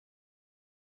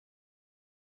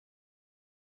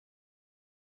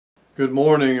Good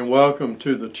morning and welcome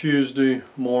to the Tuesday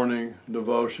morning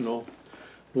devotional.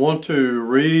 I want to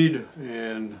read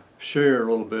and share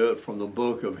a little bit from the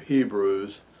book of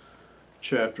Hebrews,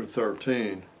 chapter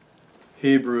 13.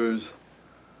 Hebrews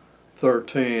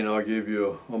 13, I'll give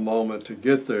you a moment to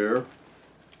get there.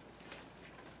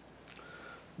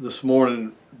 This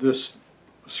morning, this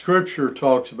scripture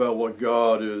talks about what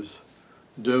God is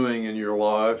doing in your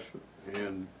life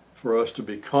and for us to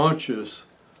be conscious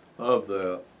of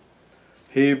that.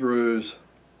 Hebrews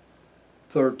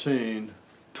 13,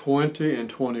 20 and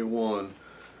 21.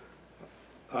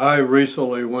 I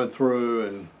recently went through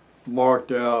and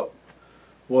marked out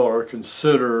what are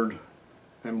considered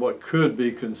and what could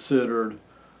be considered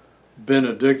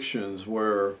benedictions,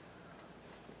 where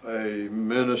a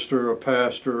minister, a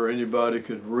pastor, or anybody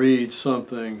could read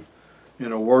something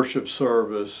in a worship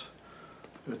service.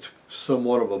 It's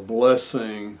somewhat of a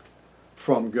blessing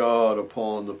from God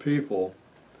upon the people,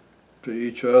 to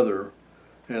each other,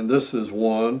 and this is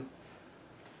one.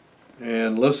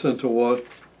 And listen to what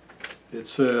it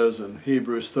says in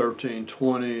Hebrews 13,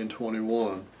 20 and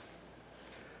 21.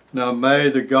 Now may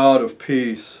the God of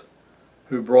peace,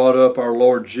 who brought up our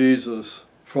Lord Jesus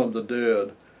from the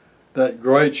dead, that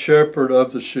great shepherd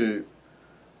of the sheep,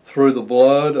 through the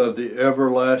blood of the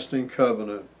everlasting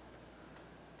covenant,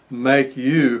 make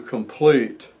you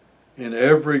complete in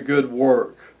every good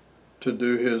work to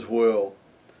do his will,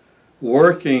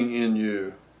 working in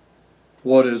you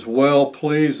what is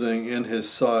well-pleasing in his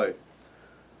sight,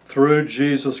 through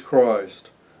Jesus Christ,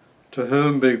 to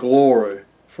whom be glory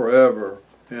forever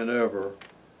and ever.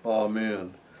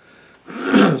 Amen.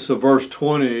 So verse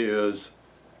 20 is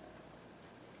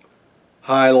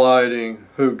highlighting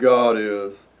who God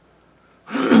is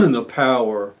and the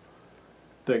power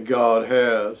that God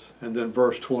has. And then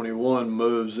verse 21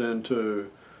 moves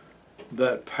into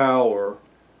that power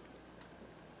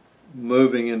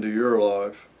moving into your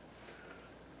life.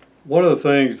 One of the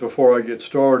things before I get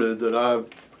started that I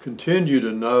continue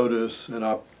to notice, and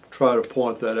I try to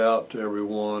point that out to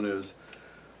everyone, is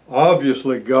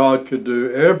obviously God could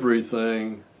do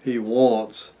everything he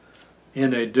wants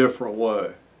in a different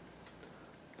way.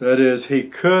 That is, he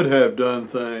could have done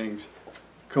things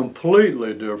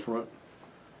completely different.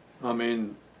 I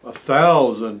mean,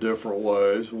 1,000 different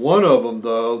ways. One of them,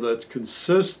 though, that's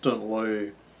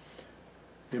consistently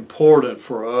important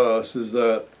for us is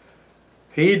that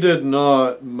he did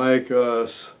not make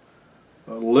us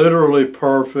literally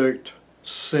perfect,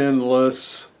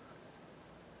 sinless,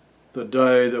 the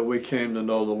day that we came to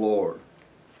know the Lord.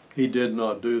 He did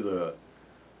not do that.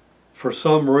 For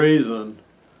some reason,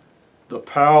 the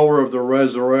power of the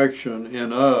resurrection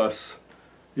in us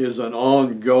is an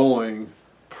ongoing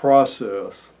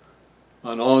process,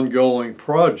 an ongoing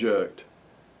project.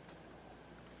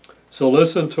 So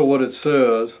listen to what it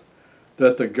says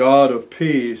that the God of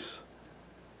peace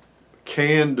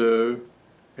can do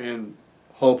and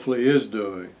hopefully is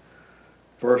doing.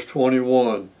 Verse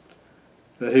 21,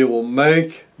 that he will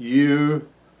make you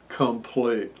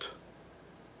complete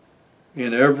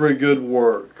in every good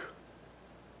work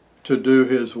to do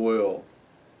his will,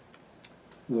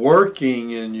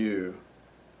 working in you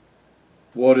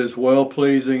what is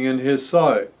well-pleasing in his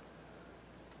sight,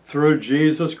 through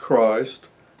Jesus Christ,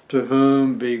 to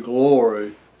whom be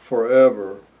glory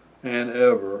forever and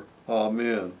ever.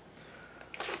 Amen.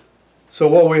 So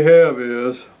what we have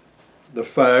is the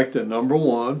fact that, number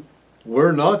one,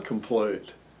 we're not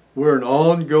complete. We're an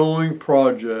ongoing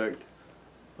project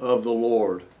of the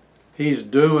Lord. He's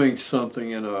doing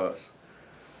something in us.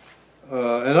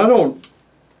 And I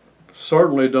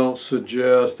certainly don't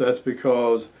suggest that's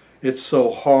because it's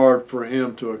so hard for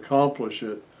him to accomplish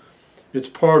it. It's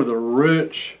part of the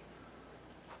rich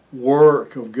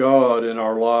work of God in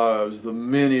our lives, the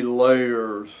many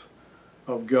layers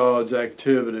of God's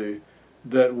activity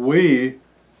that we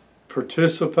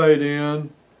participate in,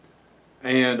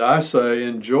 and I say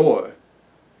enjoy.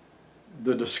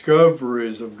 The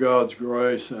discoveries of God's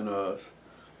grace in us,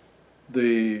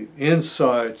 the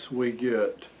insights we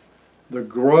get, the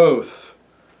growth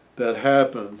that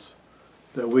happens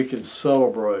that we can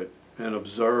celebrate and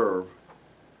observe.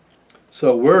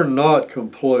 So we're not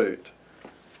complete.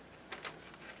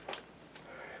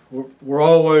 We're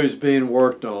always being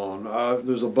worked on.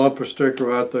 There's a bumper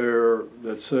sticker out there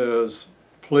that says,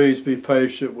 "Please be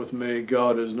patient with me.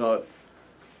 God is not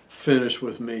finished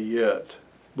with me yet,"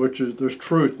 which is, there's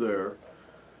truth there.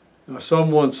 Now,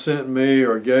 someone sent me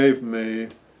or gave me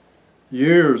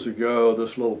years ago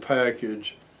this little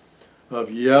package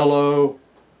of yellow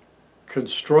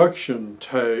construction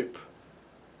tape.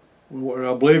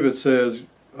 I believe it says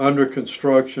 "under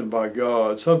construction by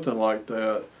God," something like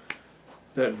that.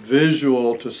 that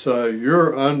visual to say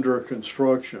you're under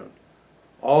construction,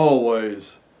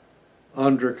 always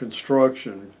under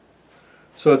construction.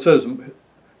 So it says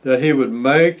that he would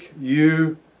make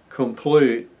you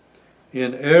complete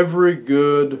in every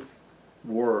good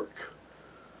work.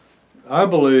 I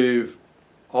believe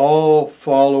all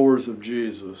followers of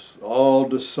Jesus, all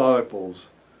disciples,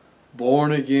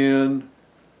 born again,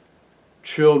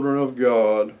 children of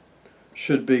God,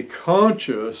 should be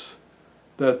conscious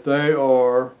that they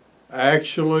are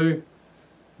actually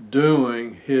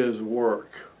doing His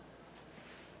work.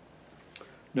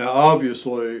 Now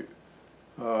obviously,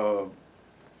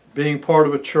 being part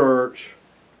of a church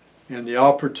and the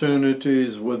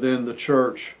opportunities within the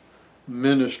church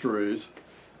ministries,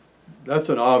 that's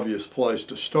an obvious place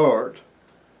to start.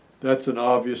 That's an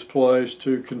obvious place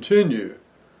to continue.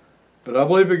 But I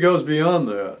believe it goes beyond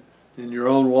that. In your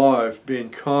own life, being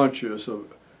conscious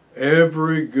of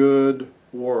every good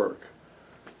work.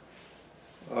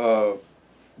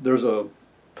 There's a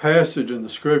passage in the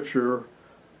scripture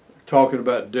talking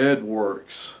about dead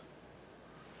works,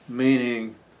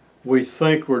 meaning we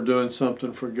think we're doing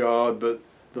something for God, but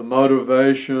the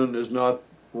motivation is not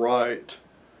right,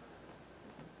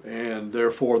 and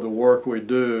therefore the work we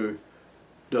do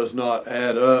does not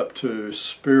add up to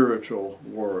spiritual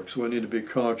works. We need to be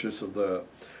conscious of that.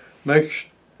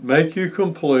 Make you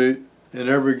complete in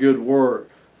every good work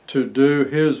to do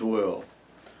His will.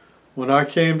 When I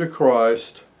came to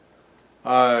Christ,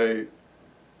 I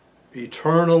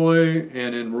eternally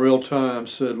and in real time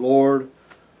said, Lord,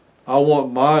 I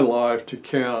want my life to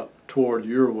count toward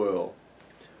your will.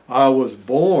 I was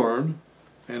born,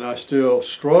 and I still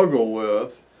struggle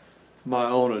with, my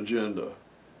own agenda.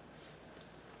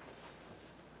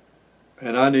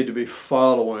 And I need to be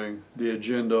following the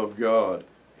agenda of God,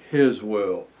 His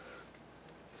will.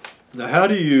 Now, how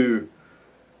do you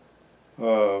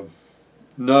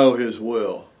know His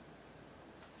will?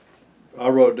 I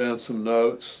wrote down some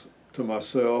notes to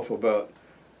myself about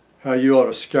how you ought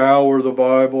to scour the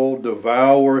Bible,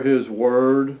 devour His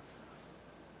Word.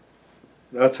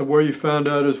 That's where you find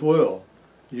out His will.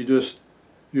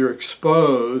 You're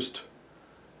exposed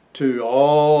to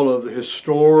all of the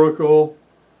historical,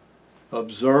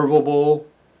 observable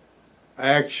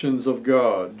actions of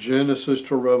God, Genesis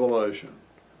to Revelation.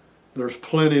 There's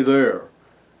plenty there.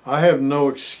 I have no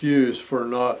excuse for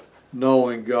not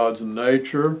knowing God's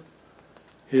nature,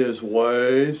 His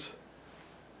ways,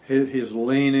 His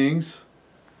leanings.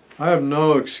 I have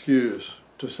no excuse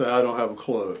to say I don't have a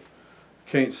clue.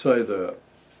 Can't say that.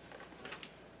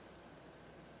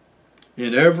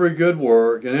 In every good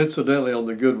work, and incidentally on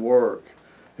the good work,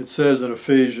 it says in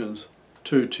Ephesians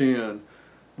 2:10,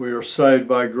 we are saved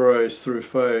by grace through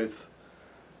faith.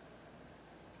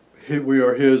 We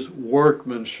are His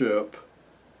workmanship,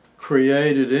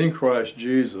 created in Christ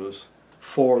Jesus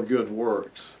for good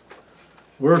works.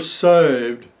 We're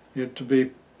saved to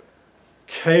be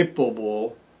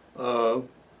capable of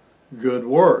good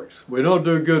works. We don't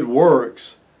do good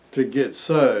works to get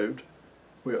saved.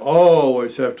 We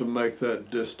always have to make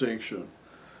that distinction.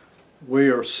 We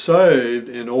are saved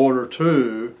in order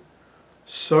to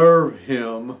serve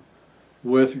Him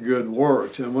with good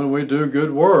works. And when we do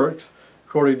good works,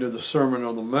 according to the Sermon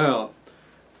on the Mount,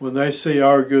 when they see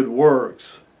our good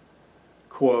works,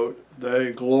 quote,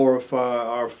 they glorify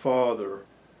our Father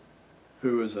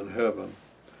who is in heaven.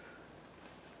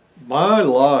 My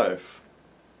life,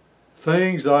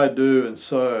 things I do and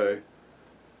say,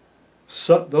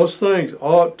 those things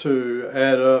ought to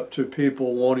add up to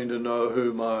people wanting to know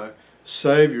who my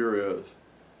Savior is,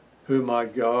 who my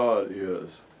God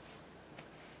is.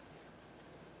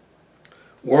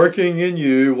 Working in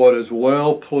you what is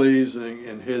well-pleasing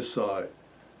in His sight.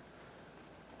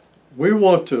 We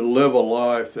want to live a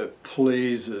life that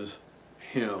pleases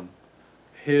Him,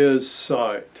 His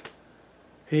sight.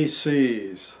 He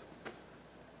sees.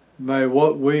 May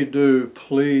what we do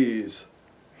please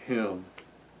Him.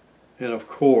 And of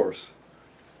course,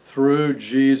 through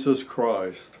Jesus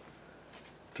Christ,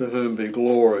 to whom be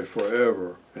glory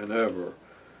forever and ever.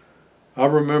 I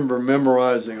remember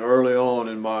memorizing early on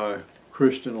in my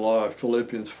Christian life,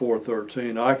 Philippians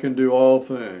 4:13, I can do all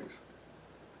things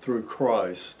through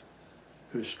Christ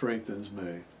who strengthens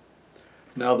me.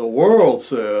 Now the world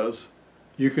says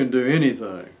you can do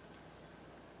anything,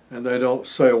 and they don't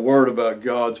say a word about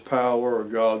God's power or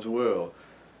God's will.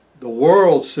 The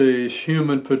world sees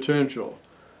human potential,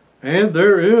 and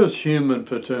there is human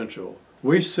potential.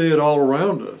 We see it all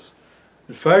around us.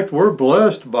 In fact, we're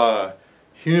blessed by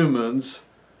humans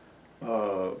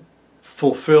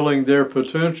fulfilling their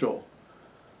potential.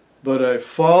 But a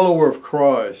follower of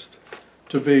Christ,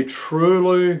 to be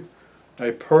truly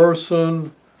a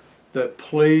person that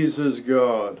pleases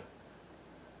God,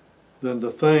 then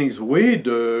the things we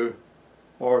do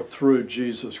are through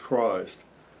Jesus Christ.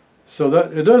 So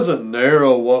that it doesn't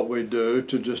narrow what we do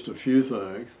to just a few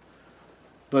things,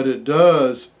 but it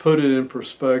does put it in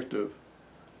perspective.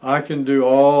 I can do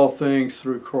all things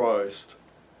through Christ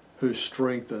who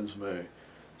strengthens me.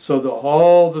 So that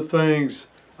all the things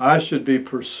I should be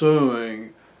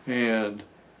pursuing and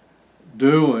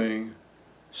doing,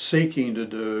 seeking to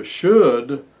do,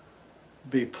 should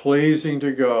be pleasing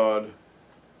to God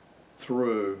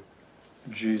through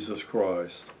Jesus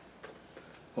Christ.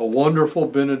 A wonderful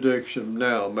benediction.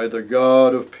 Now, may the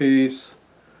God of peace,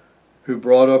 who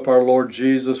brought up our Lord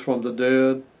Jesus from the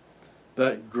dead,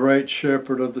 that great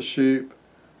shepherd of the sheep,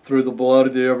 through the blood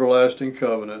of the everlasting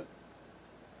covenant,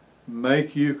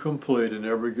 make you complete in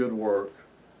every good work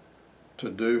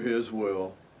to do His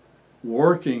will,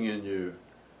 working in you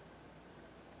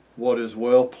what is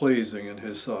well-pleasing in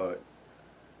His sight,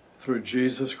 through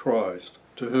Jesus Christ,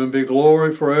 to whom be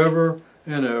glory forever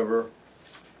and ever.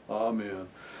 Amen.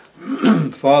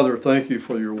 Father, thank you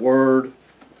for your word.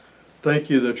 Thank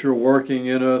you that you're working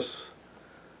in us.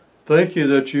 Thank you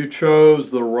that you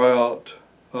chose the route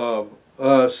of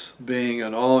us being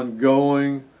an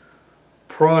ongoing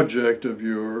project of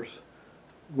yours,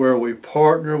 where we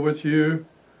partner with you,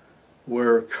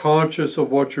 we're conscious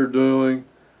of what you're doing,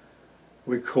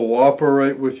 we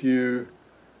cooperate with you,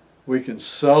 we can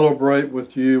celebrate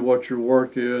with you what your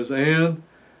work is, and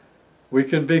we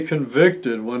can be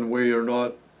convicted when we are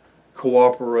not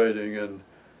cooperating, and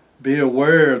be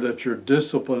aware that you're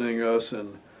disciplining us,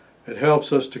 and it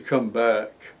helps us to come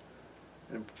back.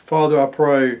 And Father, I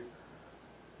pray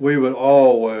we would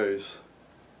always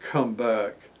come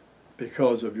back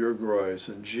because of your grace.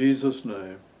 In Jesus'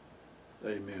 name,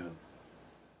 amen.